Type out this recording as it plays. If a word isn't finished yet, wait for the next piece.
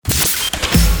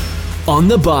On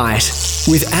the Bite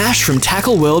with Ash from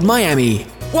Tackle World Miami.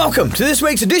 Welcome to this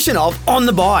week's edition of On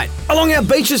the Bite. Along our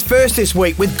beaches first this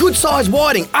week with good sized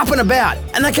whiting up and about,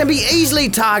 and they can be easily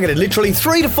targeted literally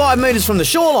 3 to 5 metres from the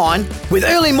shoreline, with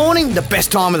early morning the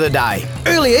best time of the day.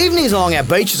 Early evenings along our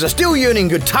beaches are still yielding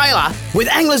good tailor, with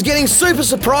anglers getting super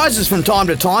surprises from time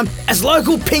to time as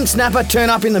local pink snapper turn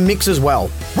up in the mix as well.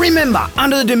 Remember,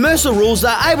 under the demersal rules,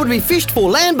 they're able to be fished for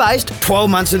land-based 12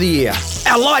 months of the year.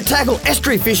 Our light tackle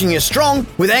estuary fishing is strong,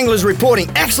 with anglers reporting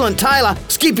excellent tailor,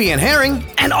 skippy and herring,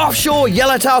 and offshore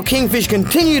yellowtail kingfish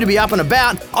continue to be up and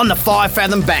about on the 5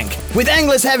 fathom bank, with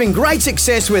anglers having great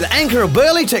success with anchor or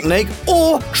burley technique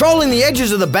or trolling the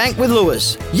edges of the bank with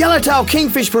lures. Yellowtail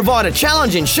kingfish provide a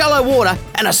challenge in shallow water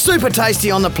and are super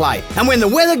tasty on the plate. And when the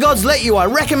weather gods let you, I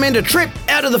recommend a trip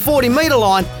out to the 40 metre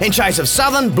line in chase of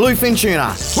southern bluefin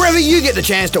tuna. Wherever you get the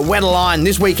chance to wet a line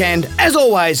this weekend, as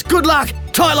always, good luck,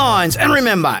 tight lines, and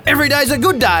remember, every day's a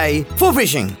good day for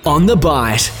fishing. On the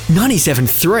Bite,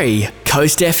 97.3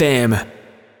 Coast FM.